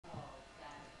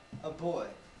A boy,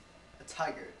 a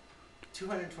tiger,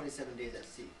 227 days at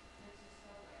sea.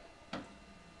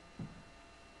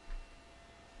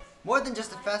 More than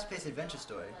just a fast-paced adventure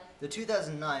story, the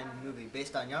 2009 movie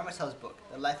based on Yann Martel's book,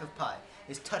 The Life of Pi,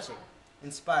 is touching,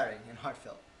 inspiring, and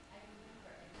heartfelt.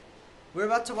 We're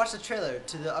about to watch the trailer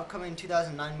to the upcoming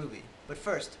 2009 movie, but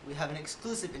first, we have an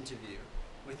exclusive interview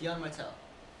with Yann Martel,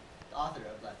 the author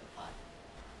of Life of Pi.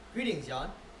 Greetings, Yann.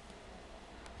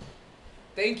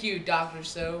 Thank you, Dr.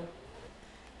 So.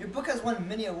 Your book has won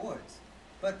many awards,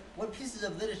 but what pieces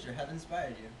of literature have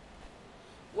inspired you?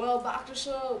 Well, Dr.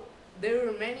 So, there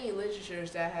are many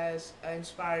literatures that has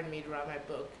inspired me to write my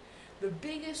book. The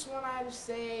biggest one I would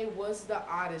say was the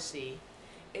Odyssey.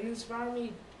 It inspired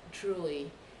me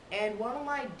truly. And one of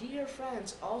my dear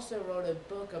friends also wrote a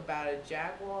book about a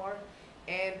jaguar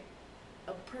and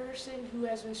a person who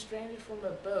has been stranded from a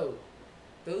boat.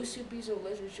 Those two pieces of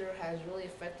literature has really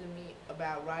affected me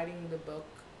about writing the book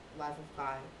Life of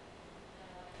Pi.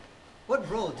 What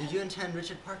role did you intend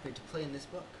Richard Parker to play in this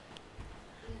book?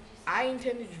 I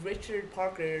intended Richard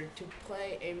Parker to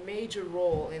play a major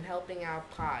role in helping out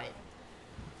Pi.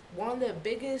 One of the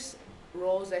biggest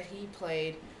roles that he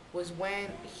played was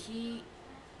when he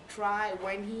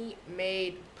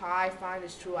made Pi find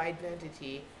his true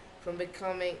identity from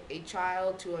becoming a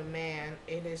child to a man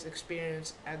in his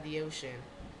experience at the ocean.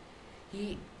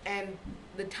 And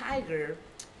the tiger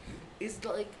is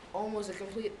like almost a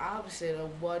complete opposite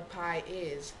of what Pi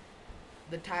is.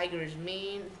 The tiger is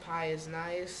mean, Pi is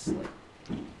nice,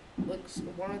 like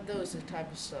one of those type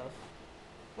of stuff.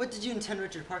 What did you intend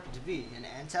Richard Parker to be? An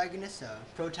antagonist, a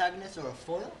protagonist, or a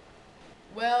foil?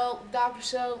 Well, Dr.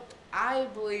 So, I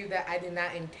believe that I did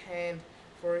not intend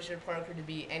for Richard Parker to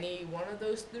be any one of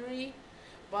those three,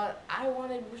 but I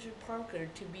wanted Richard Parker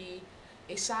to be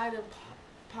a side of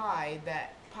Pi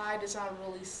that Pi does not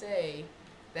really say,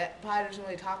 that Pi doesn't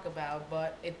really talk about,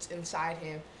 but it's inside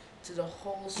him to the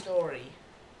whole story.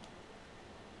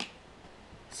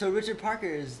 So Richard Parker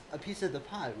is a piece of the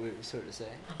pie, we're sort of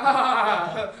saying.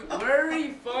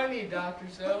 Very funny, Dr.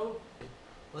 So.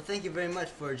 Well, thank you very much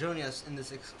for joining us in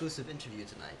this exclusive interview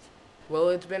tonight. Well,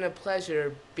 it's been a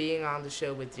pleasure being on the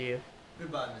show with you.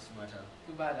 Goodbye, Mr. Martel.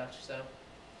 Goodbye, Dr. So.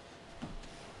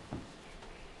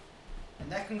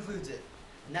 And that concludes it.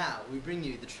 Now, we bring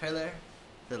you the trailer,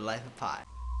 The Life of Pi.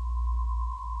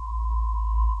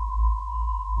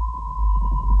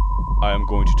 I am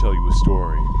going to tell you a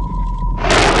story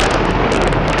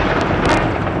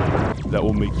that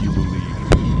will make you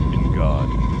believe in God.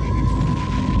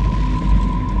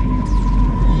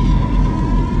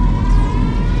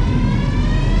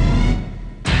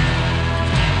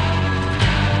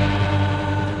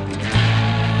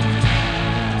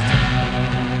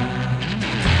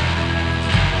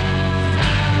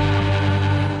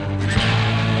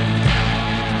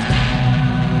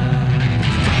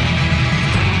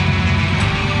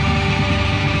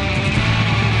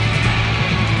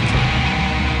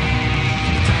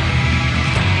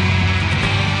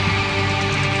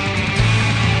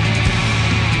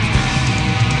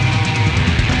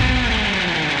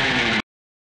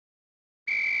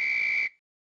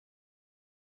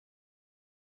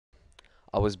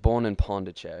 I was born in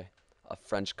Pondicherry, a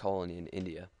French colony in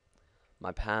India.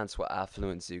 My parents were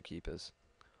affluent zookeepers.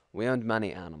 We owned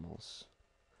many animals.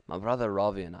 My brother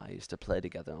Ravi and I used to play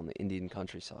together on the Indian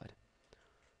countryside.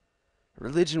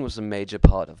 Religion was a major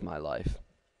part of my life.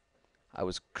 I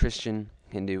was Christian,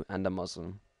 Hindu, and a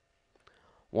Muslim.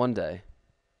 One day,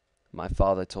 my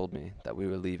father told me that we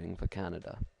were leaving for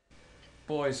Canada.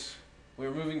 Boys, we're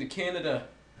moving to Canada.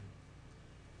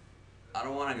 I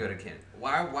don't want to go to Canada.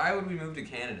 Why would we move to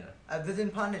Canada? I've lived in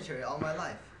Pondicherry all my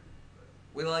life.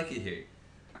 We like it here.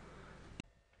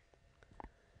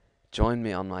 Join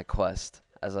me on my quest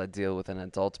as I deal with an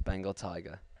adult Bengal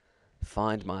tiger,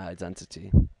 find my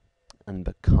identity, and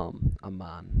become a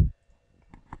man.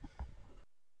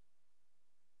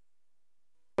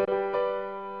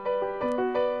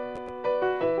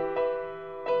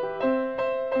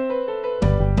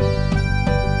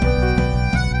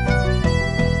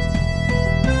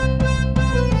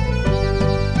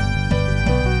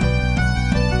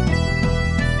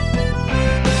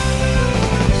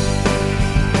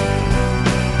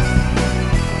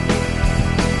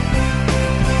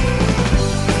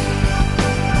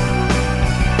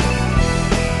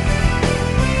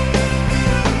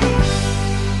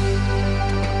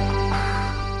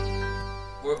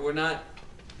 We're not